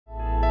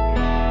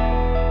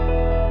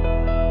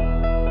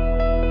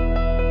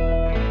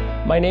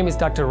My name is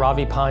Dr.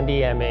 Ravi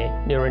Pande. I'm a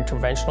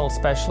neurointerventional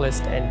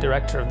specialist and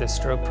director of the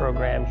stroke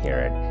program here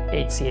at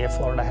HCA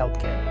Florida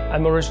Healthcare.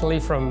 I'm originally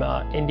from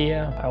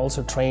India. I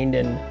also trained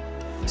in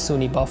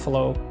SUNY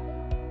Buffalo,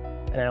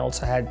 and I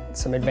also had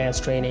some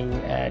advanced training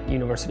at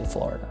University of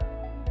Florida.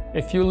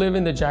 If you live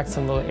in the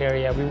Jacksonville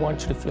area, we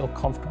want you to feel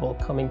comfortable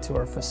coming to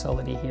our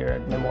facility here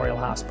at Memorial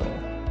Hospital.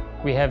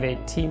 We have a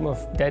team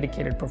of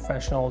dedicated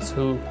professionals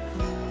who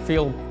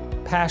feel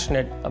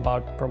passionate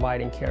about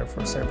providing care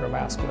for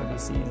cerebrovascular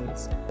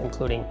diseases,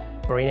 including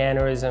brain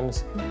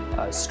aneurysms,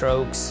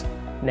 strokes,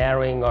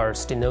 narrowing or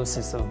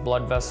stenosis of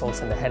blood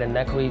vessels in the head and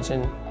neck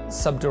region,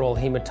 subdural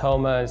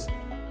hematomas,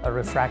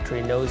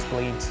 refractory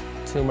nosebleeds,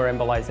 tumor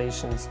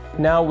embolizations.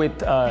 Now with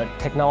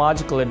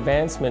technological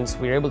advancements,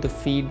 we're able to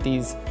feed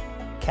these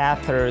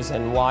catheters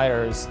and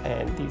wires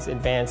and these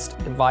advanced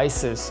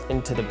devices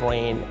into the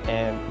brain,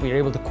 and we're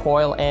able to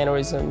coil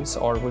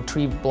aneurysms or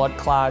retrieve blood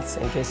clots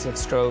in case of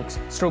strokes.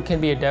 Stroke can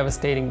be a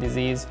devastating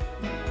disease.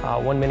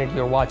 One minute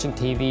you're watching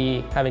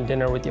TV, having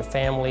dinner with your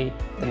family,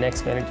 the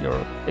next minute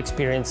you're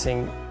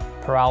experiencing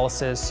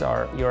paralysis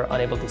or you're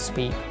unable to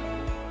speak.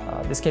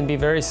 This can be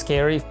very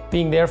scary.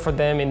 Being there for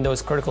them in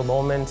those critical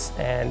moments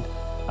and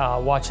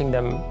watching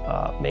them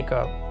make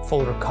a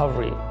full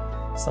recovery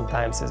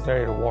sometimes is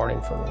very rewarding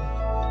for me.